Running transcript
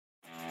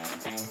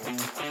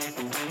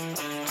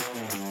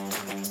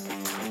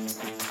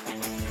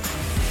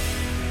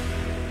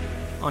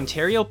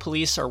Ontario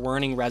police are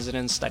warning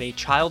residents that a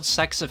child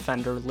sex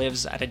offender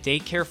lives at a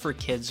daycare for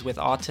kids with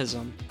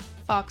autism.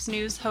 Fox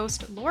News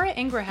host Laura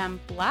Ingraham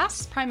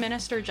blasts Prime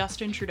Minister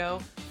Justin Trudeau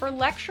for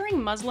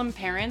lecturing Muslim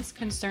parents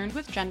concerned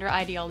with gender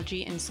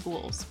ideology in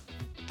schools.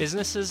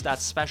 Businesses that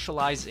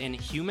specialize in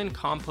human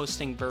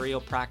composting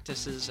burial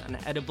practices and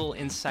edible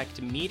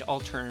insect meat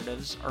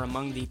alternatives are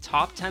among the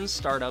top 10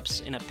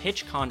 startups in a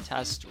pitch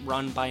contest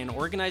run by an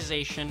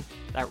organization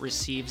that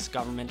receives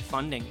government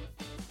funding.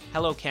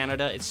 Hello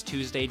Canada, it's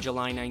Tuesday,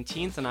 July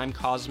 19th, and I'm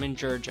Cosmin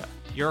Georgia,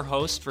 your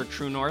host for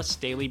True North's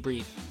Daily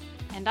Brief.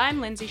 And I'm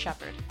Lindsay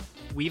Shepherd.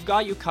 We've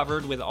got you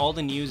covered with all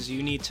the news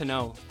you need to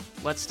know.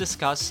 Let's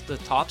discuss the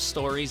top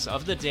stories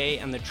of the day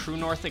and the True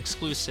North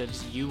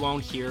exclusives you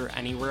won't hear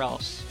anywhere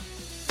else.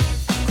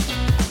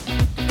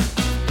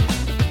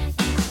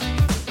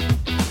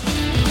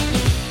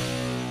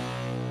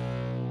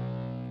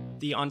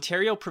 The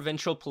Ontario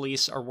Provincial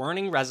Police are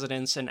warning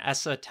residents in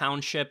Essa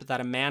Township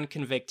that a man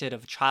convicted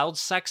of child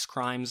sex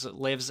crimes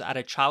lives at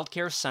a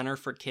childcare centre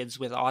for kids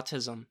with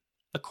autism.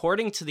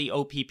 According to the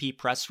OPP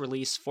press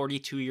release,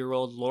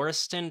 42-year-old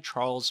Lauriston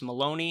Charles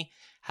Maloney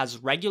has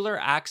regular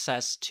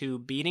access to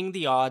Beating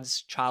the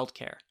Odds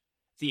childcare.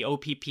 The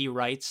OPP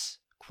writes,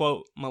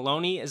 quote,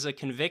 Maloney is a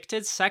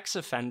convicted sex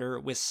offender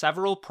with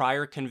several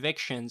prior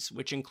convictions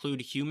which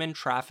include human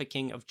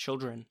trafficking of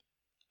children.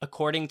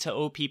 According to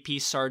OPP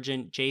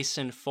Sergeant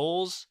Jason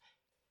Foles,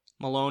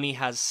 Maloney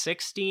has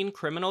 16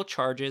 criminal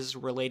charges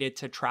related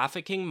to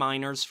trafficking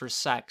minors for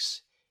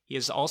sex. He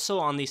is also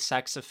on the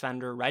sex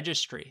offender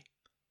registry.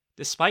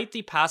 Despite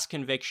the past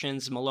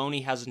convictions,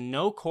 Maloney has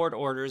no court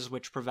orders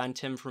which prevent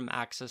him from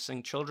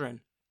accessing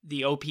children.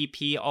 The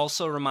OPP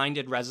also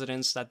reminded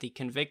residents that the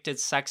convicted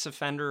sex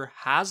offender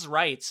has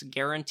rights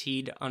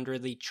guaranteed under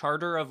the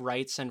Charter of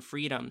Rights and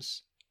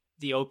Freedoms.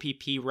 The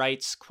OPP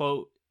writes,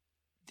 quote,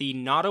 the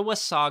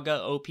Nottawasaga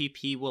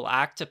OPP will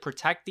act to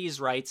protect these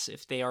rights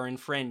if they are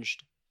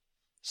infringed.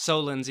 So,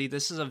 Lindsay,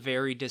 this is a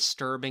very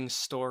disturbing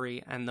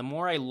story, and the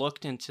more I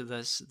looked into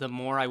this, the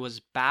more I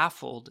was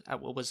baffled at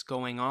what was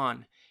going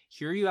on.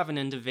 Here you have an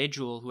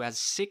individual who has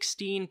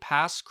 16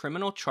 past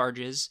criminal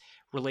charges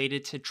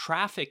related to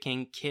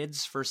trafficking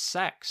kids for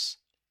sex.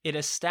 It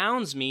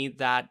astounds me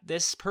that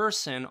this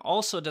person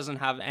also doesn't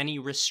have any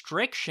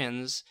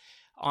restrictions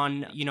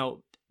on,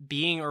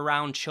 being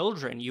around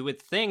children. You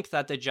would think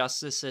that the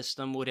justice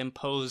system would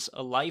impose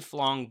a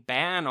lifelong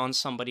ban on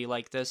somebody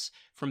like this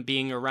from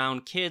being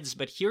around kids,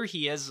 but here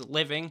he is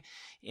living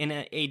in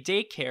a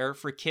daycare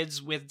for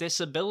kids with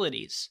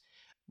disabilities.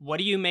 What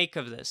do you make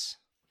of this?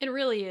 It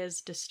really is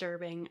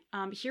disturbing.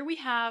 Here we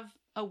have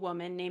a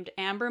woman named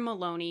Amber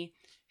Maloney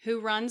who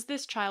runs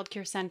this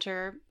childcare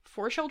center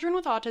for children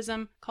with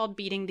autism called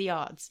Beating the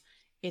Odds.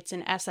 It's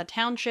in Essa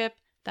Township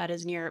that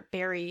is near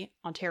Barrie,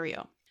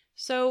 Ontario.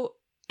 So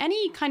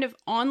any kind of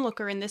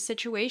onlooker in this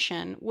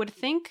situation would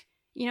think,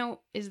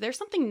 is there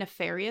something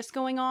nefarious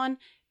going on?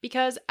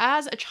 Because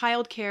as a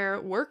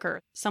childcare worker,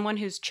 someone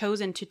who's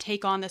chosen to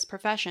take on this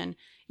profession,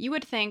 you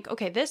would think,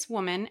 okay, this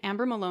woman,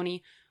 Amber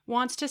Maloney,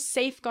 wants to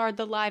safeguard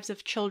the lives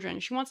of children.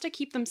 She wants to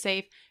keep them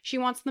safe. She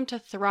wants them to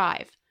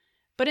thrive.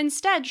 But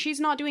instead, she's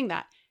not doing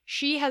that.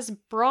 She has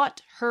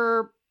brought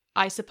her,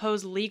 I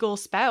suppose, legal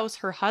spouse,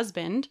 her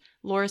husband,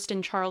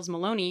 Lauriston Charles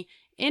Maloney,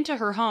 into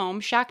her home,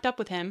 shacked up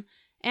with him,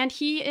 and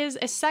he is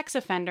a sex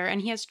offender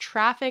and he has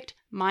trafficked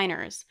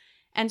minors.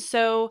 And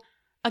so,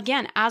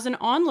 again, as an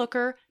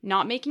onlooker,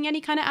 not making any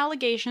kind of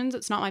allegations,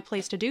 it's not my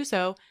place to do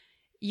so,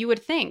 you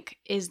would think,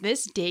 is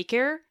this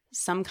daycare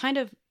some kind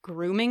of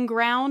grooming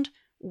ground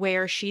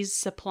where she's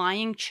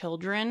supplying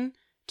children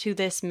to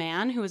this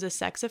man who is a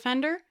sex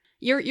offender?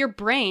 Your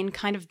brain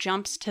kind of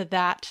jumps to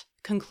that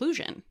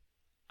conclusion.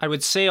 I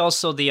would say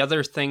also the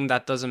other thing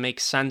that doesn't make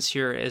sense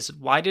here is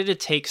why did it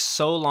take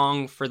so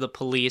long for the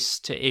police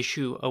to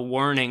issue a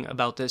warning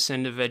about this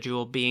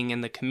individual being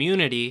in the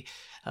community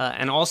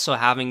and also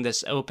having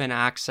this open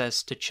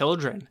access to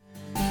children?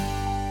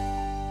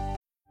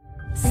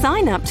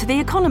 Sign up to The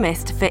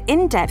Economist for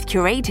in-depth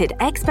curated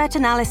expert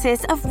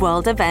analysis of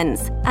world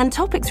events and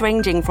topics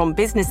ranging from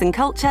business and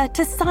culture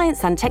to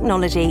science and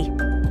technology.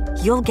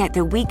 You'll get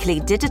the weekly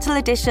digital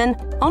edition,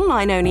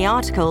 online-only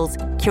articles,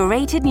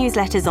 curated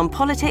newsletters on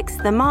politics,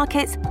 the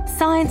markets,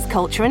 science,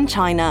 culture and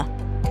China,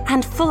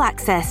 and full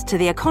access to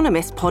The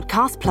Economist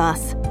Podcast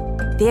Plus.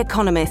 The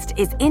Economist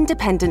is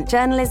independent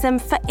journalism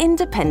for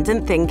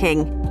independent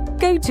thinking.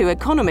 Go to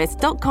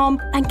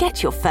economist.com and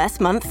get your first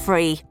month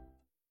free.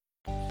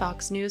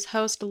 Fox News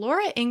host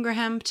Laura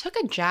Ingraham took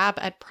a jab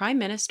at Prime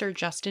Minister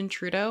Justin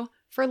Trudeau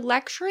for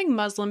lecturing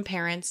Muslim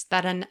parents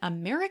that an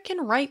American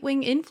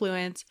right-wing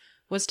influence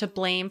was to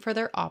blame for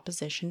their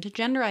opposition to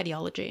gender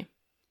ideology.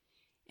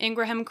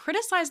 Ingraham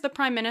criticized the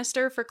Prime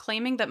Minister for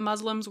claiming that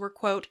Muslims were,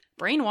 quote,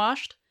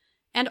 brainwashed,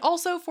 and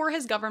also for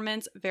his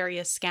government's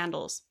various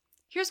scandals.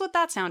 Here's what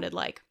that sounded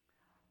like.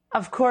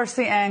 Of course,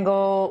 the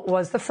angle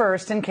was the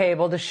first in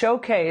cable to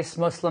showcase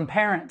Muslim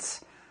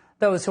parents.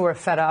 those who are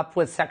fed up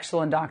with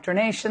sexual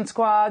indoctrination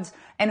squads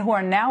and who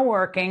are now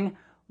working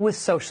with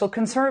social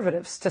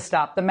conservatives to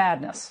stop the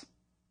madness.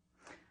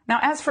 Now,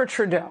 as for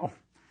Trudeau,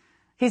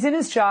 he's in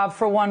his job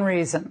for one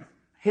reason,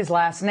 his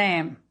last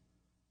name.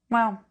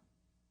 Well,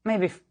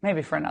 maybe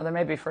for another,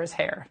 maybe for his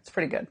hair. It's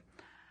pretty good.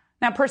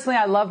 Now, personally,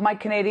 I love my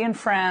Canadian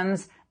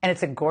friends, and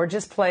it's a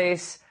gorgeous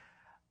place,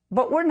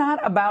 but we're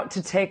not about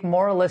to take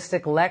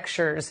moralistic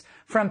lectures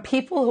from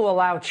people who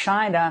allow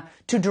China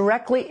to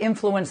directly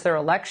influence their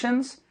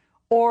elections,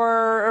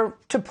 or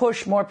to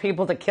push more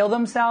people to kill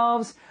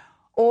themselves,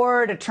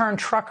 or to turn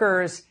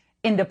truckers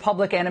into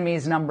public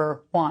enemies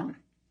number one.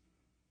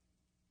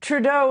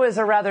 Trudeau is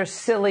a rather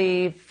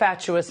silly,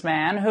 fatuous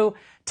man who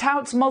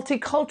touts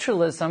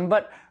multiculturalism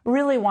but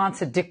really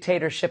wants a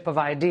dictatorship of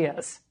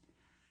ideas.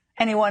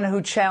 Anyone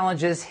who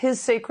challenges his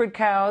sacred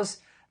cows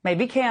may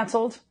be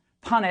canceled,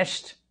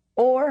 punished,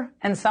 or,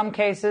 in some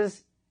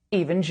cases,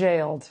 even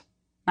jailed.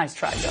 Nice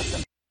try,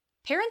 Justin.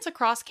 Parents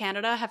across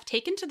Canada have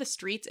taken to the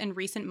streets in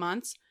recent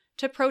months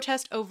to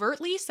protest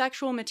overtly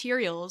sexual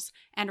materials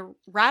and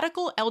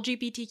radical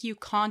LGBTQ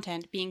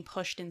content being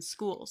pushed in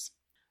schools.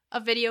 A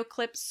video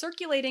clip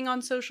circulating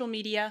on social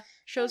media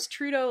shows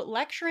Trudeau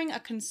lecturing a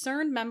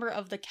concerned member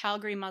of the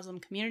Calgary Muslim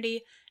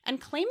community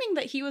and claiming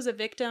that he was a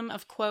victim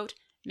of, quote,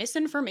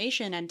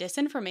 misinformation and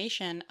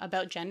disinformation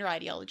about gender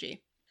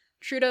ideology.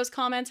 Trudeau's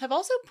comments have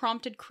also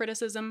prompted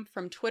criticism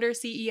from Twitter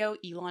CEO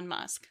Elon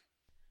Musk.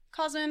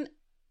 Cousin,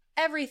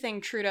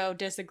 everything Trudeau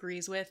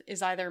disagrees with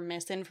is either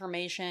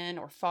misinformation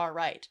or far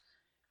right.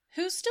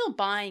 Who's still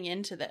buying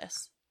into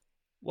this?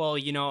 Well,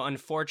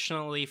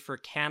 unfortunately for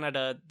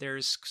Canada,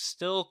 there's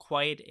still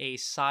quite a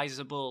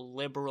sizable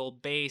liberal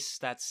base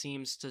that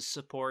seems to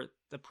support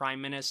the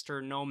Prime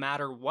Minister no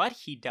matter what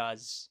he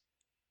does.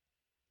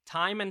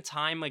 Time and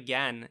time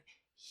again,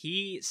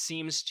 he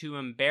seems to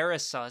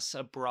embarrass us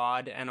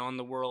abroad and on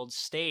the world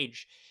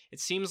stage.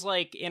 It seems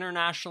like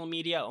international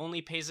media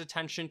only pays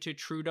attention to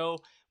Trudeau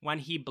when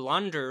he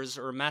blunders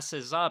or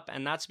messes up,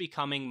 and that's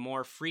becoming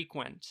more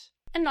frequent.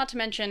 And not to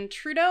mention,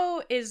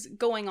 Trudeau is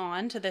going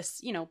on to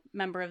this,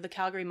 member of the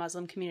Calgary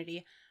Muslim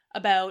community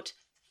about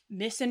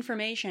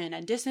misinformation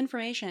and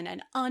disinformation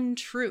and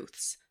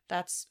untruths.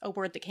 That's a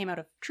word that came out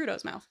of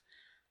Trudeau's mouth.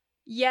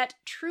 Yet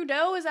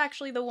Trudeau is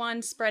actually the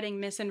one spreading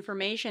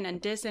misinformation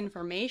and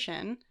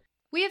disinformation.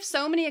 We have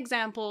so many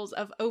examples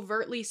of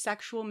overtly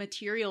sexual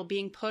material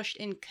being pushed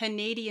in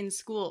Canadian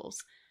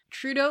schools.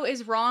 Trudeau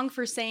is wrong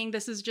for saying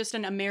this is just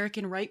an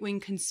American right-wing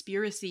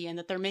conspiracy and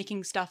that they're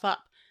making stuff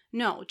up.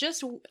 No,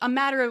 just a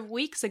matter of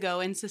weeks ago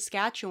in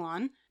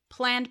Saskatchewan,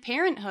 Planned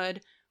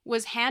Parenthood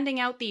was handing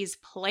out these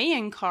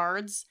playing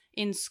cards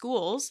in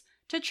schools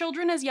to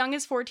children as young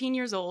as 14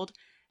 years old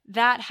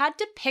that had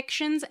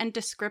depictions and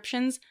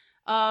descriptions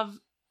of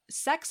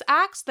sex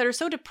acts that are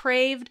so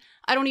depraved,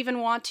 I don't even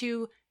want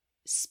to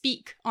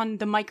speak on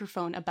the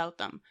microphone about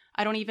them.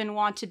 I don't even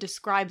want to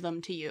describe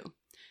them to you.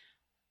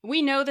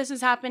 We know this is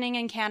happening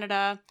in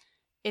Canada.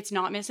 It's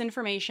not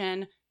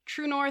misinformation.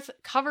 True North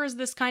covers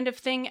this kind of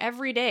thing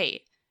every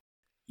day.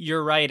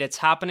 You're right. It's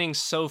happening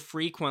so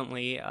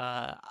frequently.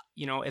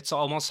 It's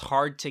almost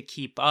hard to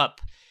keep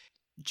up.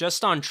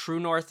 Just on True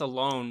North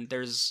alone,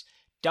 there's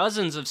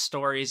dozens of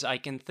stories I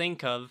can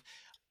think of.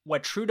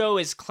 What Trudeau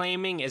is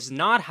claiming is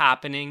not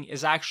happening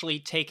is actually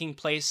taking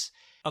place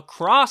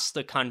across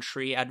the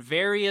country at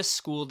various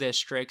school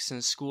districts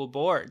and school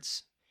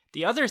boards.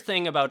 The other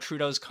thing about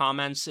Trudeau's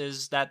comments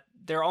is that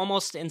they're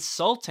almost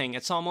insulting.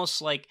 It's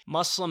almost like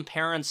Muslim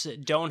parents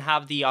don't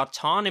have the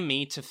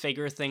autonomy to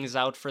figure things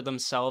out for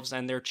themselves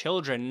and their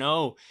children.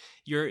 No,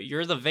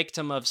 you're the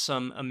victim of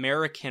some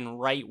American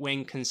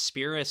right-wing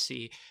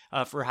conspiracy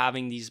for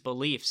having these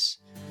beliefs.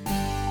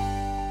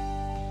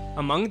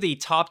 Among the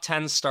top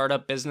 10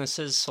 startup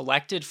businesses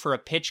selected for a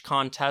pitch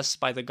contest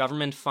by the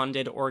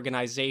government-funded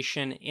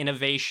organization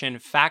Innovation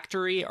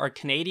Factory are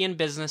Canadian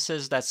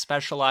businesses that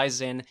specialize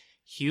in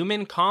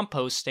human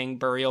composting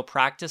burial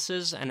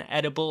practices and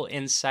edible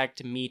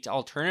insect meat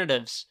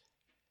alternatives.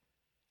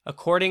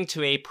 According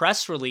to a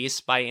press release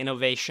by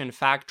Innovation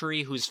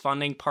Factory, whose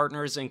funding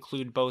partners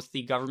include both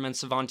the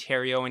governments of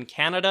Ontario and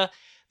Canada,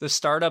 the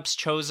startups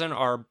chosen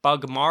are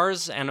Bug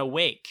Mars and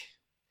Awake.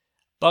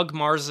 Bug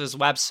Mars's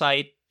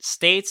website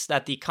states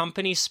that the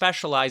company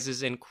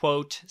specializes in,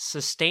 quote,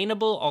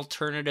 sustainable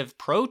alternative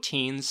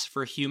proteins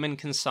for human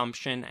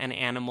consumption and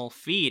animal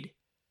feed.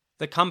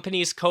 The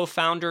company's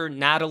co-founder,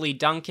 Natalie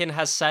Duncan,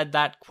 has said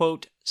that,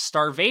 quote,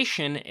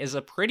 starvation is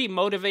a pretty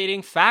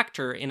motivating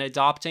factor in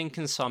adopting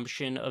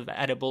consumption of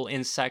edible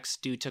insects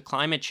due to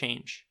climate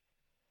change.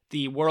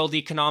 The World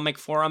Economic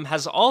Forum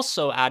has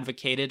also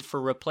advocated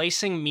for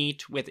replacing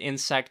meat with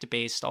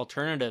insect-based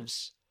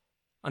alternatives.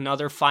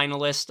 Another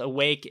finalist,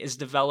 Awake, is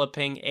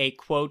developing a,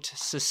 quote,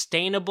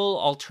 sustainable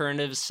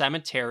alternative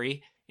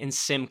cemetery in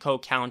Simcoe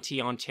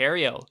County,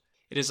 Ontario.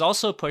 It is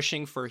also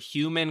pushing for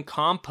human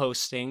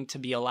composting to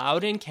be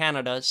allowed in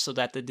Canada so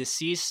that the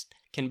deceased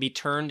can be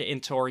turned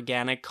into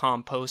organic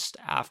compost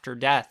after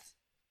death.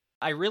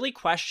 I really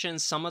question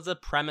some of the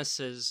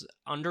premises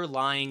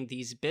underlying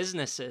these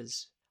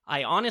businesses.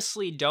 I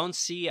honestly don't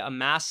see a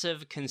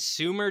massive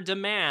consumer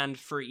demand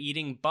for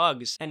eating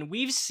bugs, and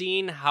we've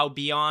seen how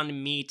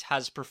Beyond Meat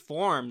has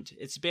performed.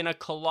 It's been a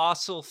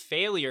colossal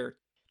failure.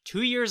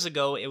 2 years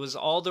ago, it was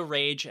all the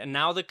rage, and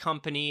now the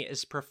company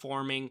is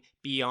performing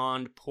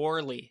beyond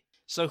poorly.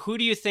 So who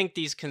do you think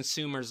these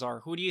consumers are?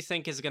 Who do you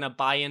think is going to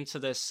buy into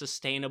this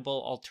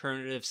sustainable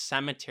alternative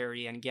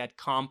cemetery and get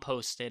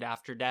composted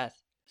after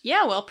death?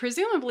 Yeah, well,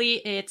 presumably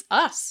it's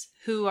us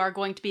who are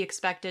going to be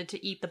expected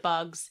to eat the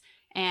bugs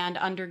and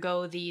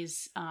undergo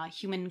these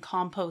human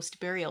compost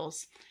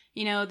burials.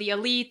 You know, the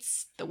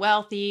elites, the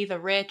wealthy,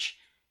 the rich,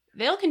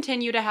 they'll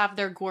continue to have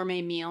their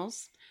gourmet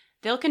meals.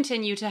 They'll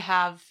continue to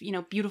have,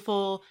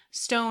 beautiful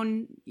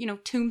stone,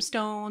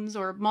 tombstones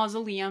or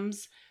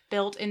mausoleums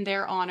built in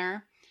their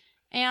honor.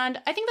 And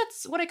I think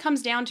that's what it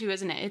comes down to,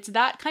 isn't it? It's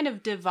that kind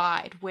of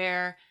divide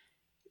where,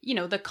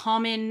 the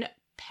common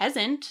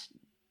peasant,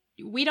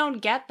 we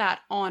don't get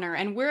that honor,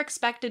 and we're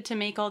expected to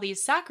make all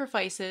these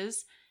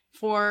sacrifices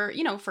for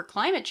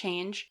climate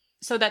change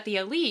so that the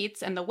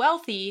elites and the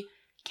wealthy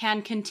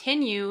can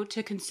continue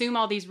to consume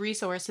all these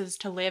resources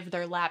to live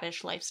their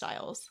lavish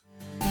lifestyles.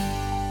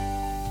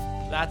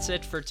 That's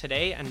it for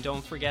today, and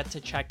don't forget to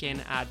check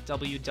in at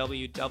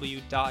www.tnc.news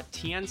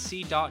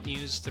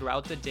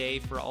throughout the day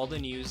for all the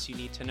news you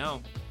need to know.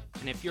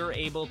 And if you're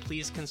able,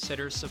 please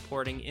consider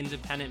supporting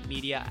independent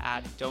media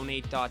at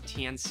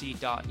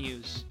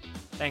donate.tnc.news.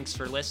 Thanks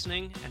for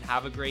listening, and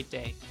have a great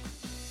day.